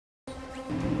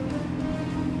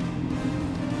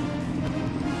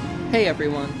Hey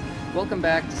everyone, welcome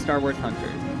back to Star Wars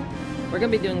Hunters. We're going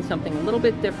to be doing something a little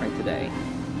bit different today.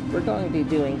 We're going to be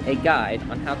doing a guide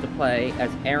on how to play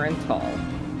as Aran Tal,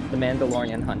 the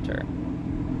Mandalorian hunter.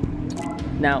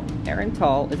 Now, Aran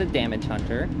Tal is a damage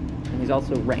hunter, and he's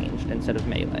also ranged instead of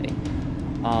melee.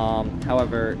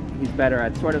 However, he's better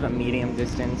at sort of a medium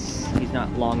distance. He's not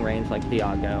long range like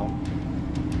Diago.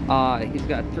 He's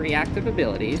got 3 active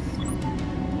abilities.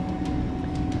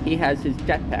 He has his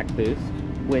jetpack boost,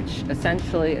 which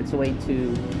essentially it's a way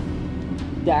to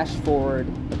dash forward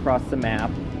across the map.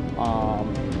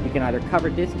 You can either cover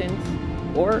distance,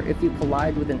 or if you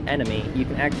collide with an enemy, you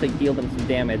can actually deal them some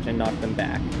damage and knock them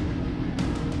back.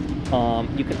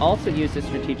 You can also use this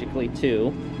strategically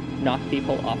to knock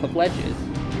people off of ledges.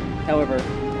 However,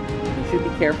 you should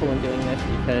be careful in doing this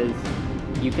because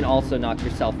you can also knock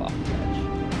yourself off the ledge.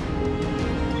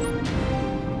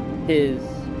 His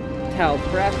Tal's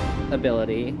Breath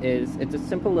ability is, it's a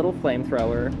simple little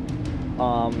flamethrower.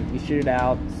 You shoot it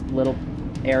out a little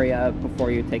area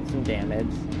before you take some damage.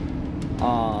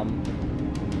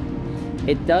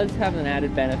 It does have an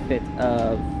added benefit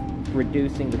of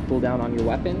reducing the cooldown on your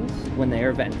weapons when they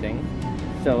are venting,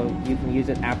 so you can use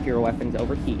it after your weapons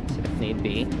overheat if need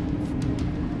be.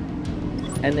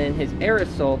 And then his air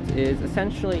assault is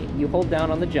essentially you hold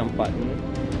down on the jump button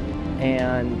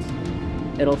and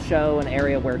it'll show an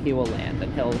area where he will land,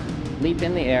 and he'll leap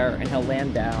in the air and he'll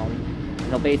land down and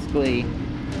he'll basically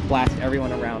blast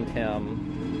everyone around him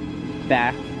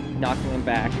back, knocking them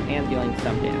back and dealing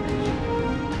some damage.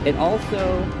 It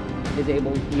also is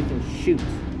able, you can shoot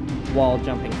while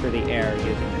jumping through the air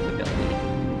using this ability,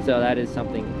 so that is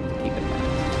something to keep in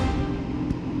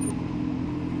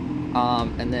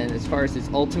mind. And then as far as his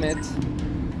ultimate,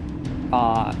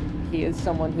 he is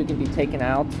someone who can be taken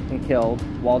out and killed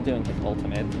while doing his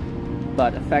ultimate,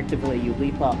 but effectively you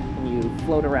leap up and you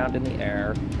float around in the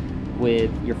air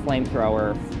with your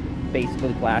flamethrower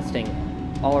basically blasting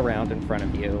all around in front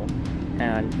of you,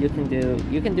 and you can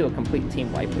do a complete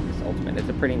team wipe with this ultimate. It's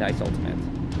a pretty nice ultimate.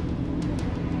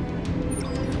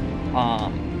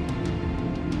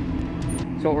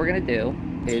 So what we're gonna do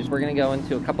is we're gonna go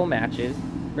into a couple matches.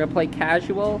 We're gonna play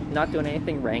casual, not doing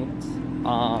anything ranked,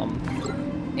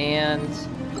 and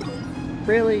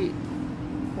really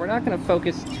we're not gonna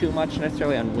focus too much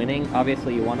necessarily on winning.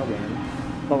 Obviously you want to win,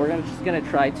 but we're just gonna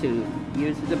try to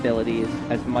use his abilities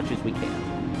as much as we can.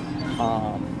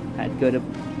 At good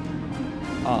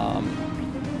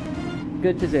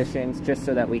positions, just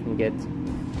so that we can get,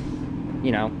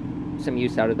 you know, some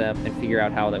use out of them and figure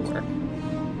out how they work.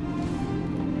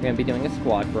 We're going to be doing a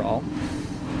squad brawl.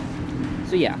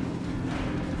 So yeah,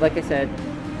 like I said,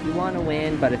 you want to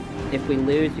win, but if we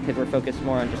lose because we're focused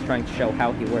more on just trying to show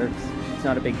how he works, it's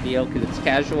not a big deal because it's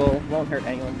casual, won't hurt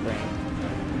anyone's brain.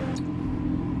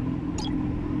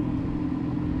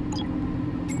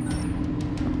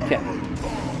 Okay.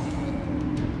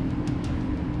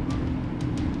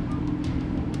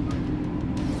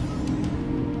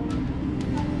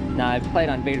 Now, I've played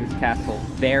on Vader's Castle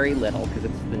very little because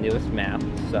it's the newest map,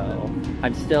 so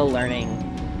I'm still learning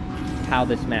how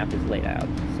this map is laid out,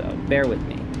 so bear with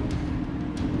me.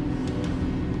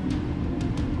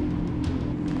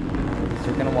 So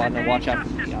we're going to want to watch out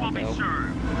for Diago,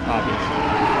 obviously.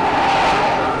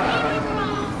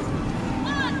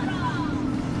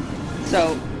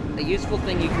 So, a useful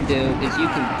thing you can do is you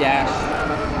can dash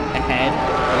ahead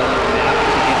along the map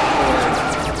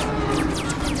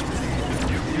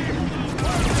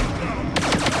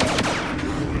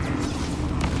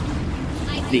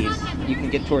to get towards these. You can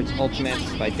get towards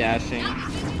ultimates by dashing,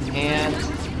 and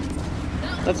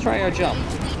let's try our jump.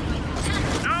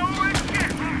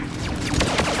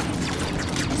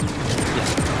 Yeah.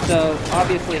 So,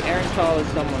 obviously, Aran Tal is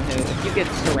someone who, if you get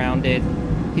surrounded,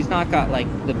 he's not got, like,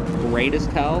 the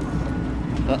greatest health.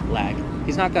 Lag.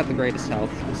 He's not got the greatest health,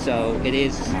 so it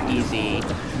is easy.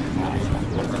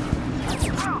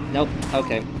 Nope.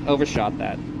 Okay. Overshot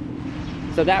that.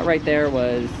 So that right there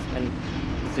was a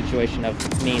situation of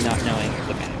me not knowing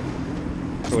the map,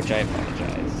 for which I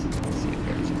apologize. Let's see if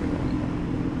there's everyone.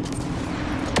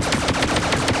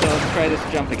 So let's try this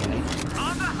jump again.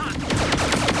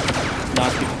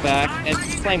 Knock people back, and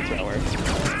flamethrower.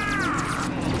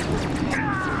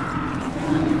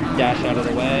 Dash out of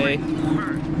the way.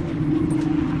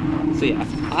 So yeah,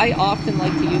 I often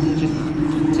like to use it just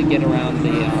to get around the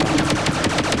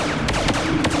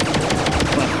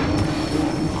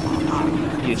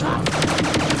useful.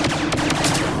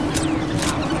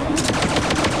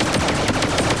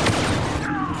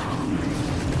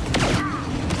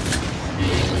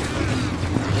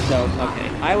 So, okay,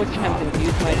 I was attempting to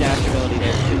use my dash ability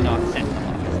there to knock Sentinel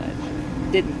off the ledge.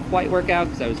 didn't quite work out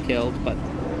because I was killed, but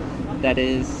that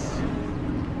is...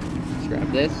 Let's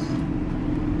grab this.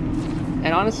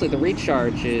 And honestly, the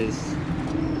recharge is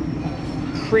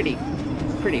pretty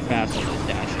fast on those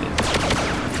dashes.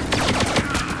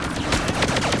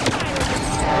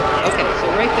 Okay, so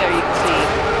right there you can see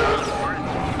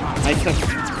I took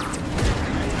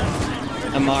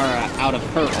Amara out of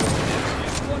her.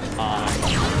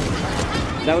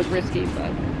 That was risky,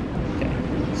 but okay.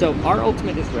 So our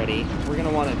ultimate is ready. We're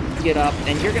gonna want to get up,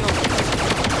 and you're gonna... I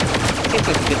think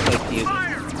that's a good place to use it.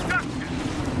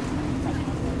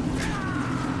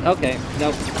 Okay,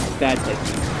 nope, bad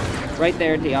place. Right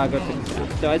there, Diago took us out.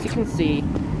 So as you can see,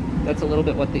 that's a little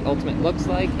bit what the ultimate looks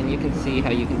like, and you can see how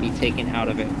you can be taken out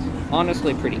of it.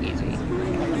 Honestly, pretty easy.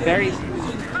 Very...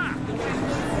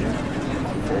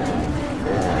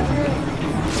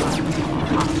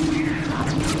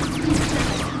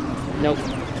 Nope.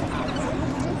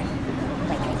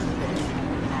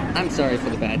 I'm sorry for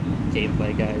the bad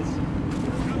gameplay, guys.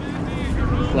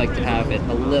 I'd like to have it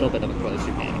a little bit of a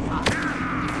closer game.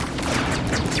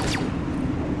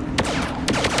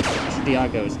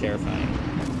 Diago is terrifying.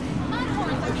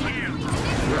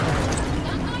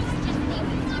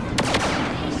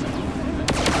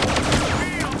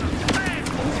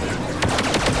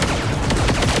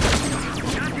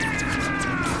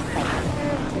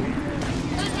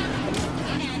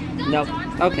 Nope.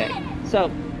 Okay.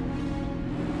 So.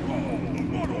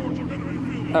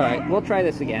 Alright, we'll try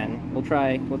this again. We'll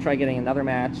try getting another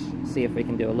match, see if we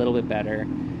can do a little bit better.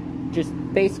 Just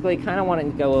basically kind of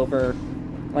wanting to go over,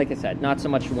 like I said, not so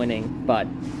much winning, but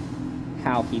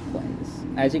how he plays.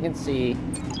 As you can see,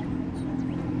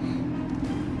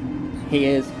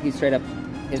 he's straight up,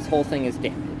 his whole thing is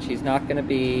damage. He's not going to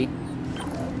be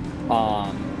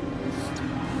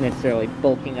necessarily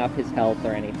bulking up his health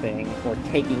or anything, or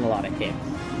taking a lot of hits.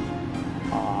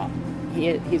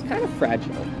 He's kind of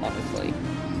fragile, honestly.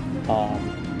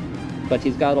 But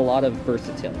he's got a lot of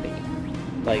versatility.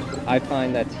 Like, I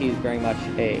find that he's very much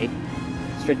a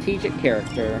strategic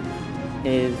character.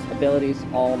 His abilities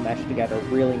all mesh together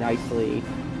really nicely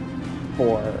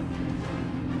for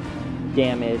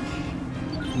damage,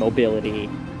 mobility,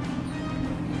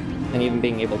 and even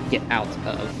being able to get out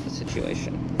of the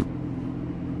situation.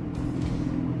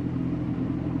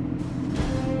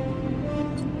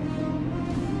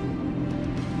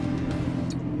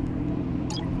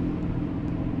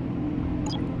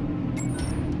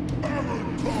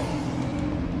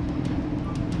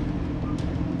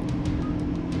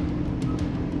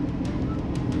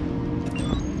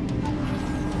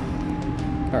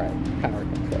 Alright, power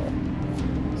control.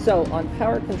 So, on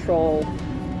power control,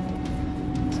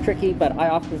 it's tricky, but I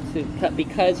often,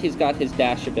 because he's got his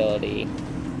dash ability,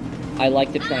 I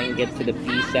like to try and get to the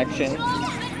B section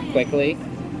quickly.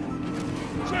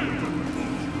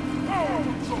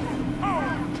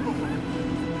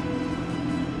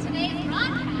 Today's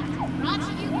broadcast brought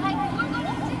to you by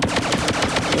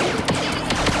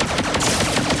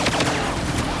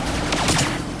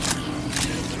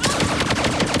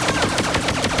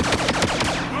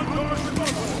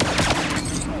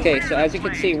Okay, so as you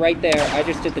can see right there, I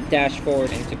just did the dash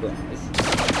forward into grass.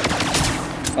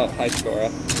 Oh, hi, Skora.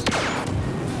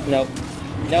 Nope.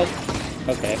 Nope.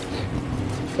 Okay.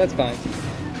 That's fine.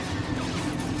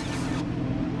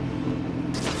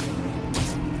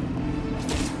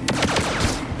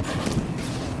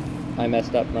 I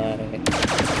messed up my...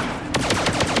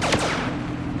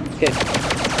 Okay.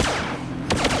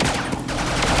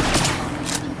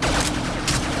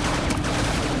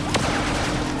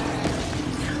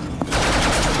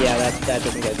 Yeah, that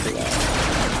doesn't go too well.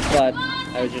 But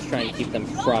I was just trying to keep them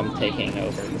from taking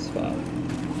over the spot.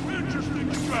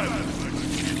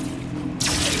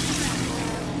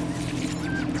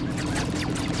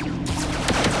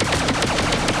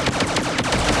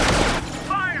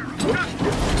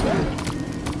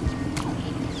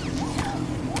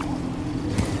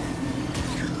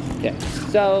 Okay,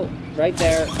 so right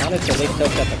there, honestly, they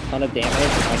took up a ton of damage.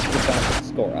 I should have gone for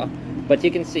Skora. But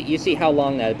you see how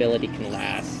long that ability can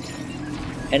last.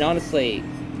 And honestly,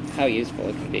 how useful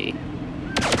it can be.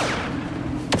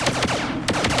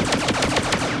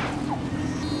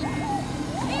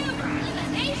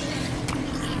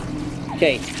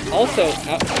 Okay, also,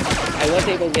 I was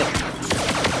able to get...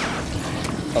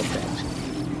 Okay.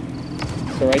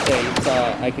 So right there, you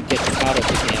saw I could get out of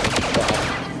the damage spot.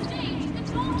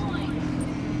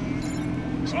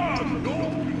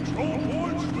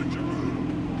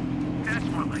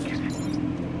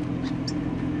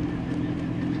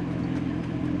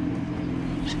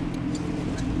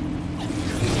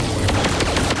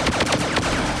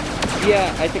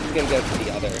 Yeah, I think it's gonna go to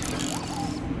the other.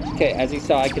 Okay, as you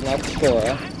saw, I can knock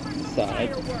Sora aside.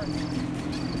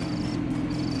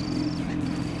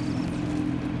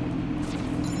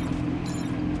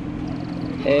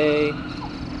 A.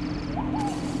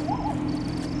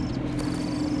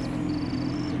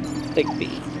 Take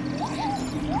B.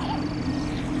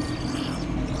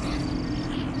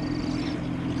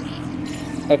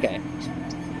 Okay.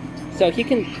 So he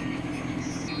can...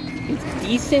 He's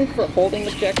decent for holding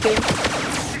objectives,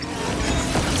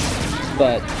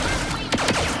 but...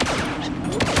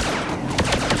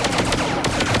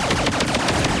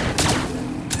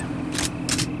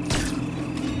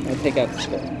 I'll take out the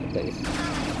score, please.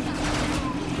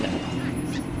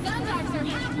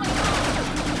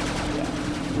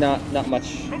 No. Not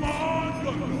much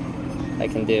I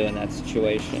can do in that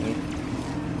situation.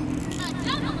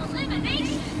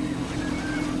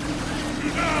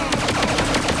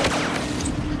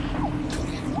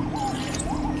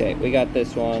 Okay, we got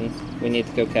this one. We need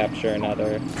to go capture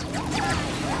another.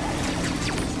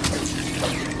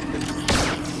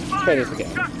 Let's try this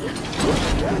again.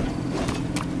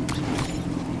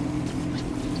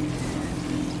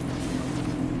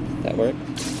 That worked?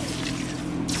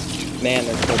 Man,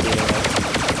 they're still beating us.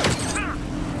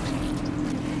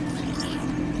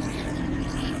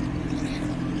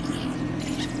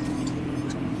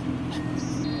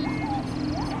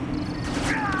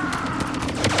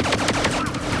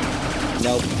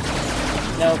 Nope.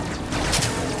 Nope.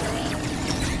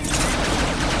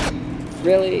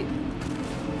 Really?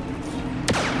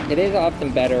 It is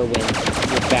often better when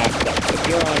you're backed up. If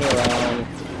you're on your own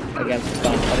against a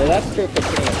bunch, although that's true for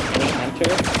pretty much any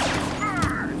hunter.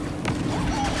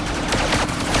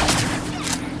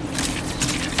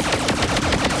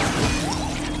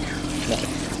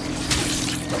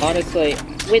 No. Honestly,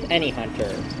 with any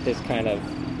hunter, this kind of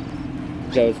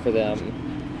goes for them.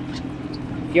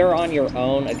 If you're on your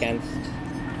own against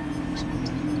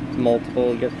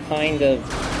multiple, you're kind of...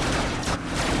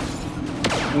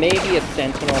 Maybe a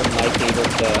sentinel might be able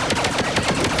to...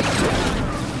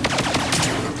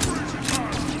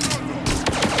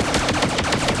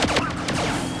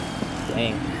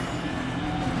 Dang.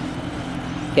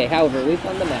 Okay, however, we've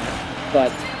won the match,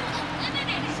 but...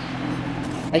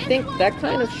 I think that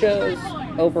kind of shows,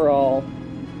 overall...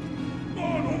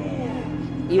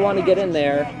 You want to get in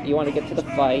there, you want to get to the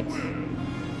fight.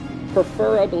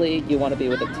 Preferably, you want to be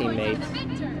with a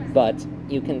teammate, but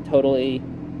you can totally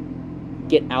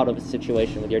get out of a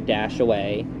situation with your dash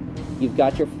away. You've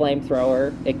got your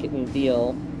flamethrower, it can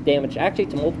deal damage actually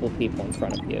to multiple people in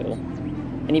front of you.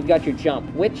 And you've got your jump,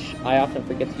 which I often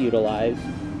forget to utilize.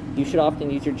 You should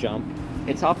often use your jump.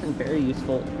 It's often very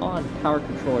useful on power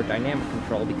control or dynamic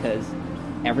control because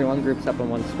everyone groups up in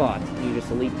one spot. You just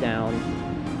leap down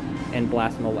and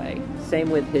blast them away. Same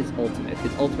with his ultimate.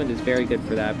 His ultimate is very good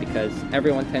for that because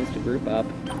everyone tends to group up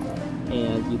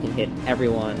and you can hit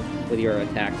everyone with your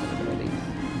attacks and abilities.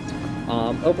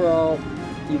 Overall,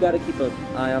 you gotta keep an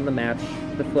eye on the match,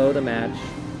 the flow of the match.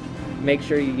 Make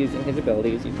sure you're using his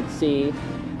abilities. You can see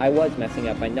I was messing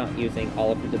up by not using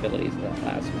all of his abilities in that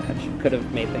last match. Could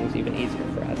have made things even easier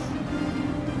for us.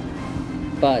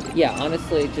 But yeah,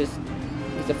 honestly, just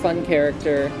he's a fun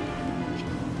character.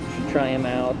 You should try him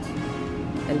out.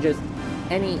 And just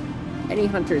any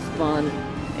hunter is fun,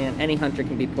 and any hunter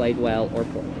can be played well or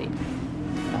poorly.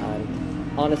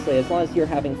 Honestly, as long as you're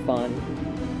having fun,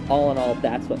 all in all,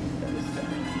 that's what matters. So,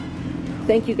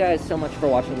 thank you guys so much for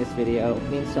watching this video. It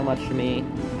means so much to me.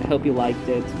 I hope you liked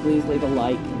it. Please leave a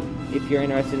like. If you're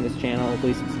interested in this channel,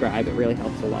 please subscribe. It really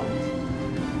helps a lot.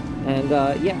 And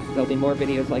yeah, there'll be more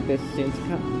videos like this soon to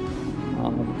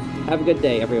come. Have a good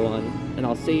day, everyone, and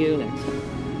I'll see you next time.